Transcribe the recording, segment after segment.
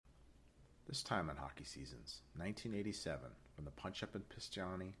This time on hockey seasons, 1987, from the punch-up in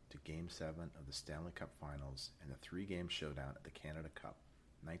Pistiani to Game 7 of the Stanley Cup Finals and the three-game showdown at the Canada Cup,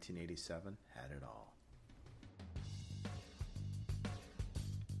 1987 had it all.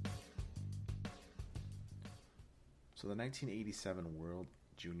 So the 1987 World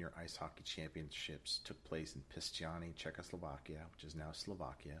Junior Ice Hockey Championships took place in Pistiani, Czechoslovakia, which is now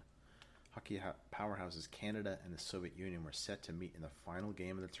Slovakia. Hockey powerhouses Canada and the Soviet Union were set to meet in the final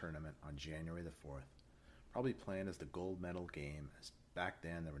game of the tournament on January the 4th, probably planned as the gold medal game, as back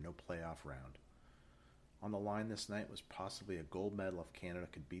then there were no playoff round. On the line this night was possibly a gold medal if Canada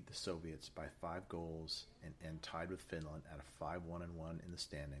could beat the Soviets by 5 goals and end tied with Finland at a 5-1-1 in the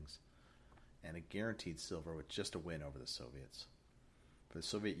standings, and a guaranteed silver with just a win over the Soviets. For the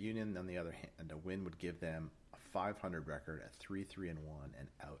Soviet Union, on the other hand, a win would give them a 500 record at 3-3-1 and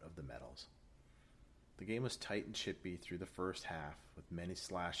out of the medals. The game was tight and chippy through the first half, with many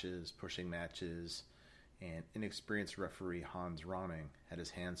slashes, pushing matches, and inexperienced referee Hans Ronning had his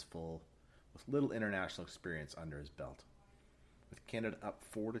hands full with little international experience under his belt. With Canada up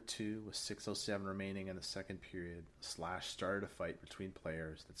 4-2 with 6:07 remaining in the second period, a slash started a fight between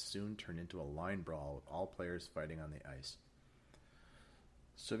players that soon turned into a line brawl with all players fighting on the ice.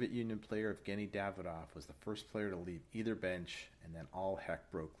 Soviet Union player Evgeny Davidov was the first player to leave either bench, and then all heck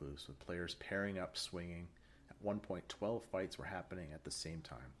broke loose, with players pairing up, swinging. At one point, 12 fights were happening at the same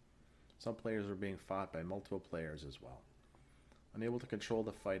time. Some players were being fought by multiple players as well. Unable to control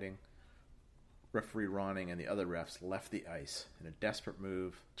the fighting, referee Ronning and the other refs left the ice. In a desperate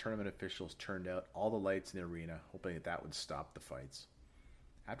move, tournament officials turned out all the lights in the arena, hoping that would stop the fights.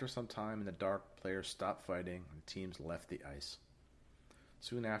 After some time in the dark, players stopped fighting and teams left the ice.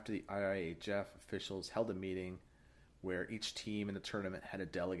 Soon after, the IIHF officials held a meeting where each team in the tournament had a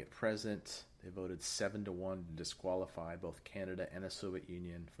delegate present. They voted 7-1 to disqualify both Canada and the Soviet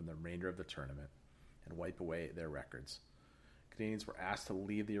Union from the remainder of the tournament and wipe away their records. Canadians were asked to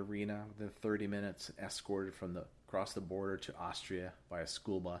leave the arena within 30 minutes and escorted across the border to Austria by a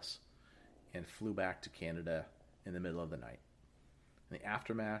school bus and flew back to Canada in the middle of the night. In the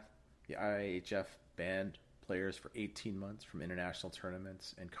aftermath, the IIHF banned players for 18 months from international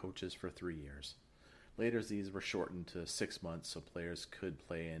tournaments and coaches for 3 years. Later, these were shortened to 6 months so players could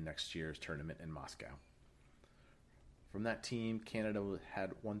play in next year's tournament in Moscow. From that team, Canada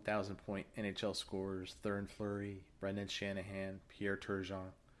had 1,000-point NHL scorers Theoren Fleury, Brendan Shanahan, Pierre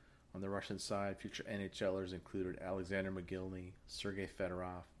Turgeon. On the Russian side, future NHLers included Alexander Mogilny, Sergei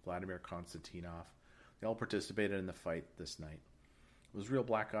Fedorov, Vladimir Konstantinov. They all participated in the fight this night. It was a real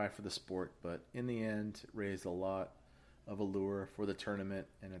black eye for the sport, but in the end, it raised a lot of allure for the tournament,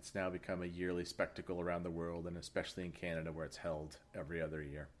 and it's now become a yearly spectacle around the world, and especially in Canada, where it's held every other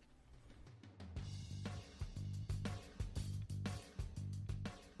year.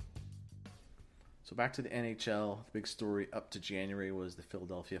 So back to the NHL, the big story up to January was the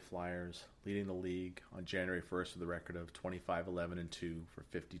Philadelphia Flyers leading the league on January 1st with a record of 25-11-2 for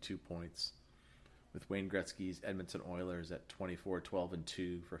 52 points, with Wayne Gretzky's Edmonton Oilers at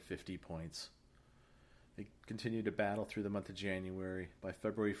 24-12-2 for 50 points. They continued to battle through the month of January. By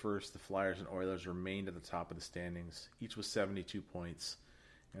February 1st, the Flyers and Oilers remained at the top of the standings, each with 72 points,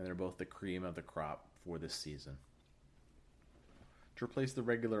 and they're both the cream of the crop for this season. To replace the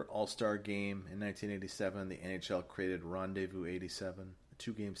regular All-Star game in 1987, the NHL created Rendezvous 87, a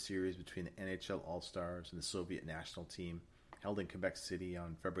 2-game series between the NHL All-Stars and the Soviet national team, held in Quebec City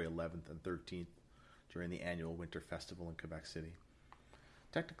on February 11th and 13th during the annual Winter Festival in Quebec City.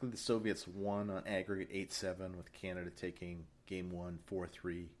 Technically, the Soviets won on aggregate 8-7, with Canada taking Game 1 4-3,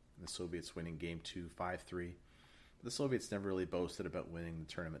 and the Soviets winning Game 2 5-3. But the Soviets never really boasted about winning the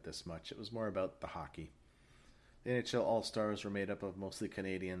tournament this much. It was more about the hockey. The NHL All-Stars were made up of mostly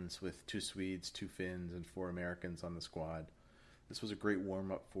Canadians, with 2 Swedes, 2 Finns, and 4 Americans on the squad. This was a great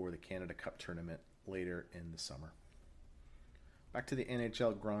warm-up for the Canada Cup tournament later in the summer. Back to the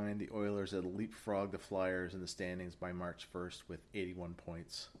NHL grind, the Oilers had leapfrogged the Flyers in the standings by March 1st with 81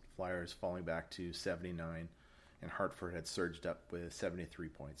 points, the Flyers falling back to 79, and Hartford had surged up with 73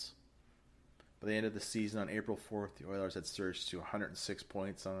 points. By the end of the season on April 4th, the Oilers had surged to 106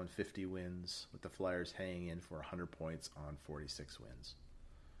 points on 50 wins, with the Flyers hanging in for 100 points on 46 wins.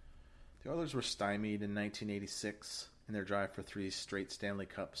 The Oilers were stymied in 1986 in their drive for 3 straight Stanley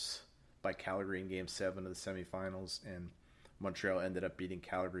Cups by Calgary in Game 7 of the semifinals, and Montreal ended up beating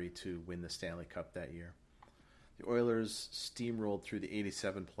Calgary to win the Stanley Cup that year. The Oilers steamrolled through the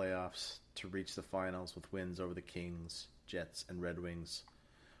 87 playoffs to reach the finals with wins over the Kings, Jets, and Red Wings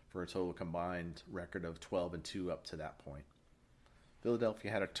for a total combined record of 12-2 up to that point. Philadelphia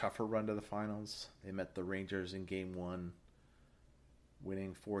had a tougher run to the finals. They met the Rangers in Game 1,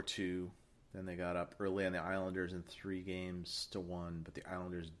 winning 4-2. Then they got up early on the Islanders in 3-1, but the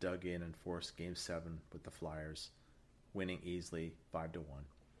Islanders dug in and forced Game 7 with the Flyers, winning easily 5-1. In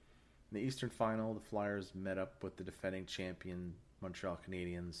the Eastern Final, the Flyers met up with the defending champion Montreal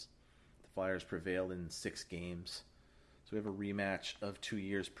Canadiens. The Flyers prevailed in 6 games. So we have a rematch of 2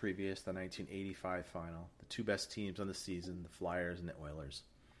 years previous, the 1985 final. The two best teams on the season, the Flyers and the Oilers.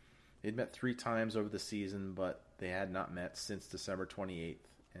 They'd met 3 times over the season, but they had not met since December 28th,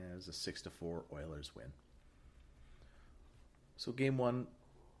 and it was a 6-4 Oilers win. So Game 1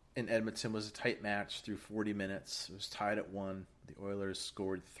 in Edmonton was a tight match through 40 minutes. It was tied at 1. The Oilers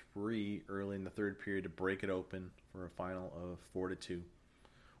scored 3 early in the third period to break it open for a final of 4-2.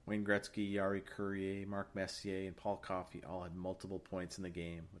 Wayne Gretzky, Jari Kurri, Mark Messier, and Paul Coffey all had multiple points in the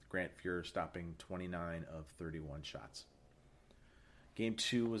game, with Grant Fuhr stopping 29 of 31 shots. Game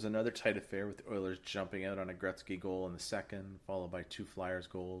 2 was another tight affair, with the Oilers jumping out on a Gretzky goal in the second, followed by 2 Flyers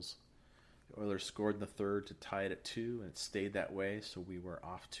goals. The Oilers scored in the third to tie it at 2, and it stayed that way, so we were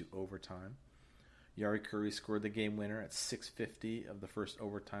off to overtime. Jari Kurri scored the game winner at 6:50 of the first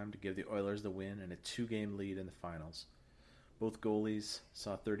overtime to give the Oilers the win and a 2-game lead in the finals. Both goalies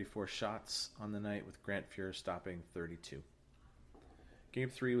saw 34 shots on the night, with Grant Fuhr stopping 32. Game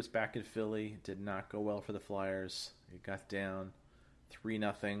 3 was back in Philly. It did not go well for the Flyers. It got down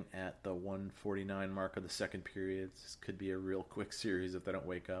 3-0 at the 1:49 mark of the second period. This could be a real quick series if they don't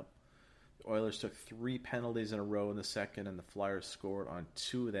wake up. The Oilers took 3 penalties in a row in the second, and the Flyers scored on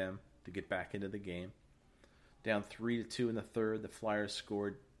 2 of them to get back into the game. Down 3-2 in the third, the Flyers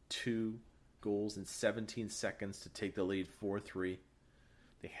scored 2 goals in 17 seconds to take the lead 4-3.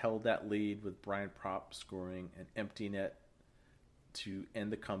 They held that lead with Brian Propp scoring an empty net to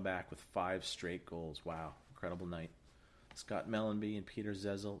end the comeback with 5 straight goals. Wow, incredible night. Scott Mellanby and Peter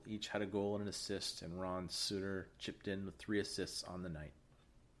Zezel each had a goal and an assist, and Ron Suter chipped in with 3 assists on the night.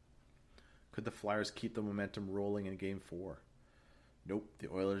 Could the Flyers keep the momentum rolling in Game 4? Nope, the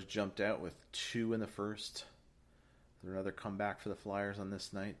Oilers jumped out with 2 in the first. Another comeback for the Flyers on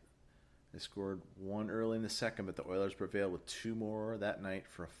this night. They scored 1 early in the second, but the Oilers prevailed with 2 more that night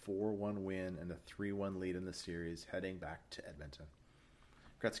for a 4-1 win and a 3-1 lead in the series, heading back to Edmonton.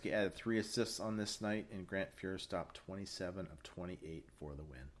 Gretzky added 3 assists on this night, and Grant Fuhr stopped 27 of 28 for the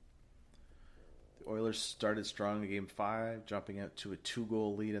win. The Oilers started strong in Game 5, jumping out to a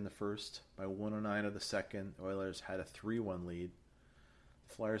 2-goal lead in the first. By 1:09 of the second, the Oilers had a 3-1 lead.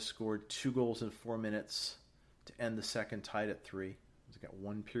 The Flyers scored 2 goals in 4 minutes to end the second, tied at 3. They've got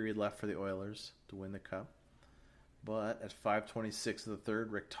 1 period left for the Oilers to win the Cup. But at 5:26 of the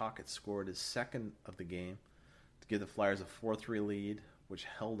third, Rick Tocchet scored his second of the game to give the Flyers a 4-3 lead, which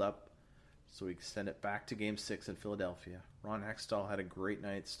held up so he could send it back to Game 6 in Philadelphia. Ron Hextall had a great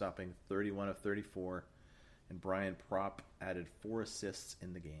night, stopping 31 of 34, and Brian Propp added 4 assists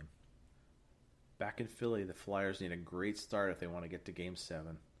in the game. Back in Philly, the Flyers need a great start if they want to get to Game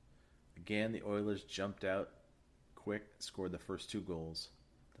 7. Again, the Oilers jumped out quick, scored the first 2 goals.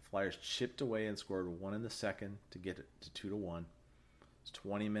 The Flyers chipped away and scored 1 in the second to get it to 2-1. It's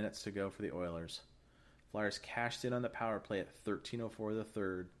 20 minutes to go for the Oilers. Flyers cashed in on the power play at 13:04 of the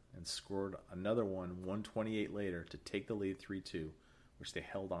third and scored another one 1:28 later to take the lead 3-2, which they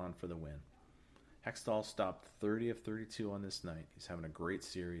held on for the win. Hextall stopped 30 of 32 on this night. He's having a great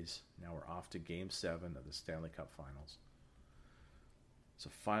series. Now we're off to Game 7 of the Stanley Cup Finals. So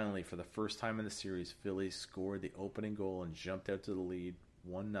finally, for the first time in the series, Philly scored the opening goal and jumped out to the lead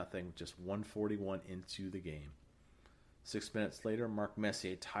 1-0, just 1:41 into the game. 6 minutes later, Mark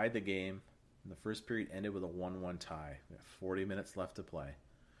Messier tied the game, and the first period ended with a 1-1 tie. We have 40 minutes left to play.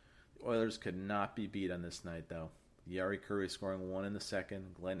 The Oilers could not be beat on this night, though. Jari Kurri scoring 1 in the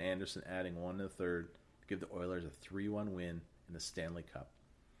second, Glenn Anderson adding 1 in the third to give the Oilers a 3-1 win in the Stanley Cup.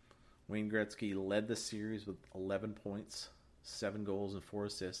 Wayne Gretzky led the series with 11 points, 7 goals and 4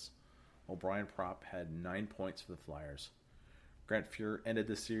 assists, while Brian Propp had 9 points for the Flyers. Grant Fuhr ended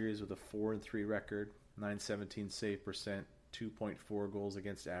the series with a 4-3 record, .917 save percent, 2.4 goals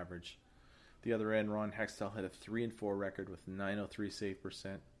against average. The other end, Ron Hextall had a 3-4 record with .903 save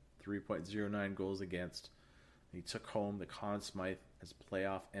percent, 3.09 goals against. He took home the Conn Smythe as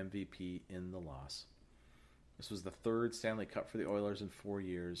playoff MVP in the loss. This was the 3rd Stanley Cup for the Oilers in 4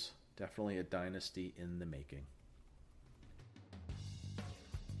 years. Definitely a dynasty in the making.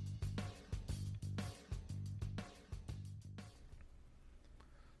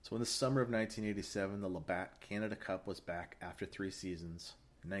 So in the summer of 1987, the Labatt Canada Cup was back after 3 seasons.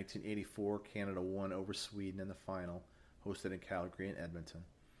 In 1984, Canada won over Sweden in the final, hosted in Calgary and Edmonton.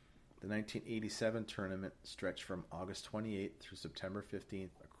 The 1987 tournament stretched from August 28th through September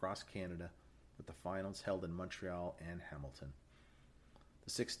 15th across Canada, with the finals held in Montreal and Hamilton. The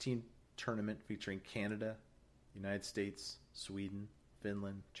 16 tournament featuring Canada, United States, Sweden,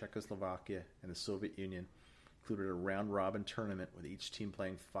 Finland, Czechoslovakia, and the Soviet Union included a round-robin tournament with each team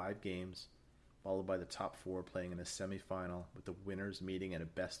playing 5 games, followed by the top 4 playing in a semifinal, with the winners meeting in a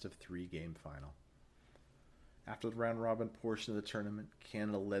best-of-3 game final. After the round-robin portion of the tournament,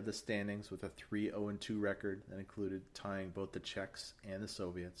 Canada led the standings with a 3-0-2 record that included tying both the Czechs and the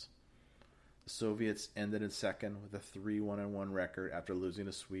Soviets. The Soviets ended in second with a 3-1-1 record after losing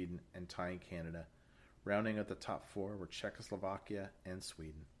to Sweden and tying Canada. Rounding out the top 4 were Czechoslovakia and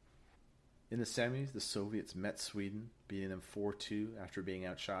Sweden. In the semis, the Soviets met Sweden, beating them 4-2 after being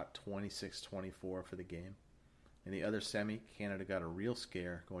outshot 26-24 for the game. In the other semi, Canada got a real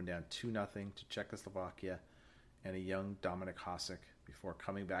scare, going down 2-0 to Czechoslovakia and a young Dominik Hasek before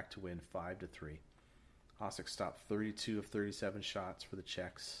coming back to win 5-3. Hasek stopped 32 of 37 shots for the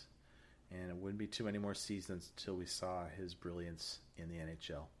Czechs, and it wouldn't be too many more seasons until we saw his brilliance in the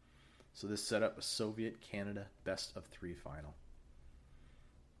NHL. So this set up a Soviet-Canada best-of-3 final.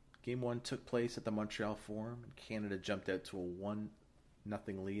 Game 1 took place at the Montreal Forum, and Canada jumped out to a 1-0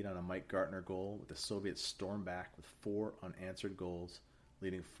 lead on a Mike Gartner goal, with the Soviets stormed back with 4 unanswered goals,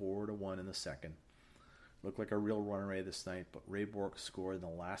 leading 4-1 in the second. Looked like a real runaway this night, but Ray Bourque scored in the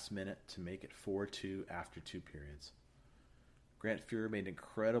last minute to make it 4-2 after 2 periods. Grant Fuhr made an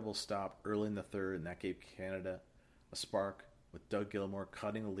incredible stop early in the third, and that gave Canada a spark, with Doug Gilmour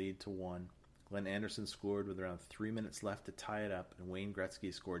cutting the lead to 1. Glenn Anderson scored with around 3 minutes left to tie it up, and Wayne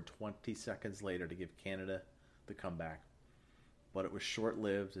Gretzky scored 20 seconds later to give Canada the comeback. But it was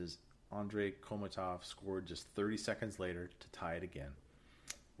short-lived as Andrei Komatov scored just 30 seconds later to tie it again.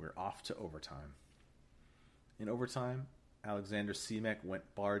 We're off to overtime. In overtime, Alexander Simek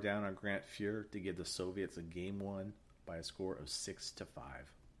went bar down on Grant Fuhr to give the Soviets a Game 1 by a score of 6-5.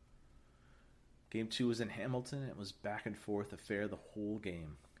 Game 2 was in Hamilton, and it was back and forth affair the whole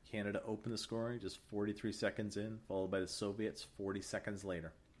game. Canada opened the scoring just 43 seconds in, followed by the Soviets 40 seconds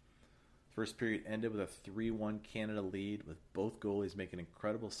later. First period ended with a 3-1 Canada lead, with both goalies making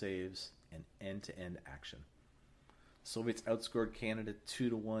incredible saves and end-to-end action. The Soviets outscored Canada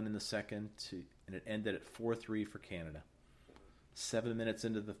 2-1 in the second, and it ended at 4-3 for Canada. 7 minutes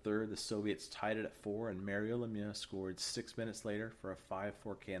into the third, the Soviets tied it at 4, and Mario Lemieux scored 6 minutes later for a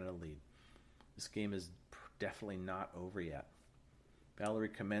 5-4 Canada lead. This game is definitely not over yet. Valery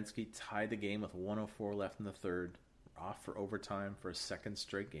Kamensky tied the game with 1:04 left in the third. We're off for overtime for a second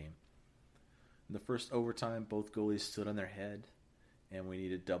straight game. In the first overtime, both goalies stood on their head, and we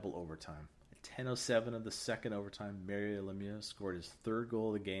needed double overtime. At 10:07 of the second overtime, Mario Lemieux scored his third goal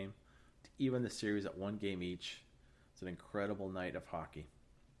of the game to even the series at 1 game each. It's an incredible night of hockey.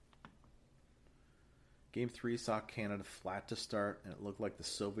 Game 3 saw Canada flat to start, and it looked like the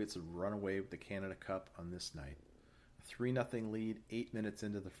Soviets would run away with the Canada Cup on this night. A 3-0 lead 8 minutes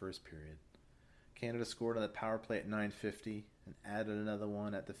into the first period. Canada scored on the power play at 9:50 and added another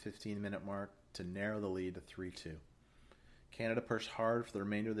one at the 15-minute mark to narrow the lead to 3-2. Canada pushed hard for the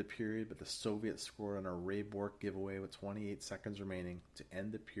remainder of the period, but the Soviets scored on a Ray Bourque giveaway with 28 seconds remaining to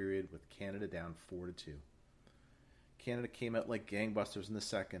end the period with Canada down 4-2. Canada came out like gangbusters in the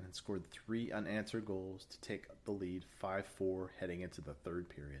second and scored 3 unanswered goals to take the lead 5-4 heading into the third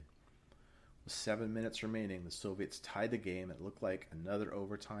period. With 7 minutes remaining, the Soviets tied the game, and it looked like another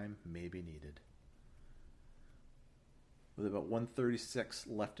overtime may be needed. With about 1:36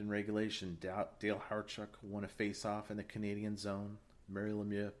 left in regulation, Dale Hartchuk won a face-off in the Canadian zone. Mario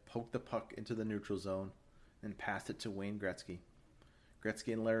Lemieux poked the puck into the neutral zone and passed it to Wayne Gretzky.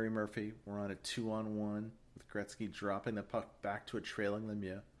 Gretzky and Larry Murphy were on a 2-on-1, with Gretzky dropping the puck back to a trailing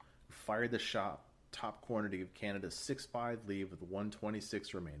Lemieux, who fired the shot top corner to give Canada a 6-5 lead with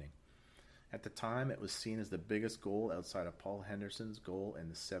 1:26 remaining. At the time, it was seen as the biggest goal outside of Paul Henderson's goal in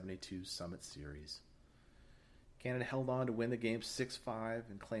the 72 Summit Series. Canada held on to win the game 6-5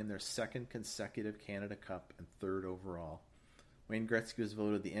 and claimed their second consecutive Canada Cup and third overall. Wayne Gretzky was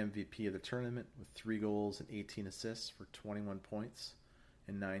voted the MVP of the tournament with 3 goals and 18 assists for 21 points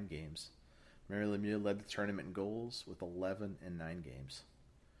in 9 games. Mario Lemieux led the tournament in goals with 11 in 9 games.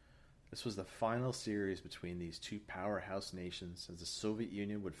 This was the final series between these two powerhouse nations, as the Soviet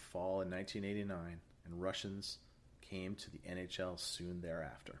Union would fall in 1989 and Russians came to the NHL soon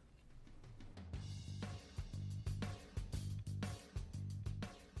thereafter.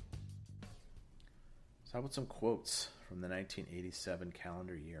 So how about some quotes from the 1987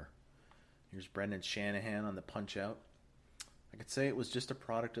 calendar year? Here's Brendan Shanahan on the Punch-Out. I could say it was just a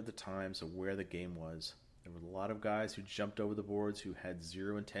product of the times of where the game was. There were a lot of guys who jumped over the boards who had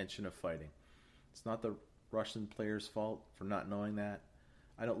zero intention of fighting. It's not the Russian players' fault for not knowing that.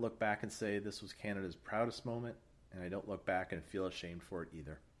 I don't look back and say this was Canada's proudest moment, and I don't look back and feel ashamed for it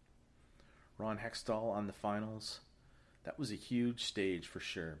either. Ron Hextall on the finals. That was a huge stage for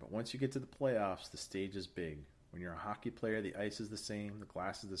sure, but once you get to the playoffs, the stage is big. When you're a hockey player, the ice is the same, the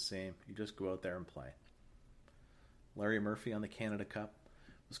glass is the same. You just go out there and play. Larry Murphy on the Canada Cup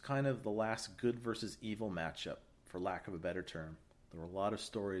was kind of the last good versus evil matchup, for lack of a better term. There were a lot of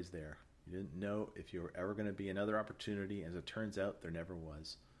stories there. You didn't know if you were ever going to be another opportunity. As it turns out, there never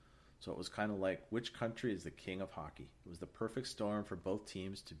was. So it was kind of like, which country is the king of hockey? It was the perfect storm for both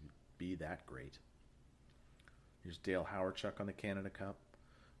teams to be that great. Here's Dale Hawerchuk on the Canada Cup.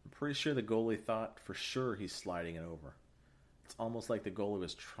 I'm pretty sure the goalie thought for sure he's sliding it over. It's almost like the goalie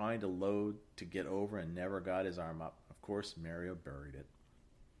was trying to load to get over and never got his arm up. Of course, Mario buried it.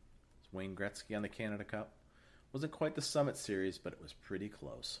 It's Wayne Gretzky on the Canada Cup. Wasn't quite the Summit Series, but it was pretty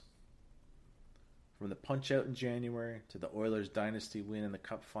close. From the punch-out in January, to the Oilers' dynasty win in the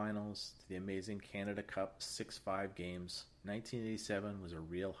Cup Finals, to the amazing Canada Cup 6-5 games, 1987 was a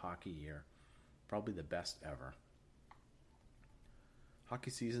real hockey year. Probably the best ever.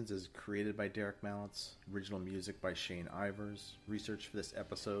 Hockey Seasons is created by Derek Mallitz. Original music by Shane Ivers. Research for this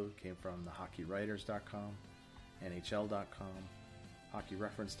episode came from thehockeywriters.com, NHL.com,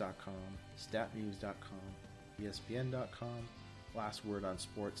 hockeyreference.com, statnews.com, ESPN.com,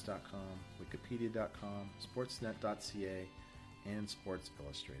 lastwordonsports.com, wikipedia.com, sportsnet.ca, and Sports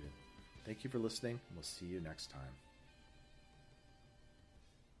Illustrated. Thank you for listening, and we'll see you next time.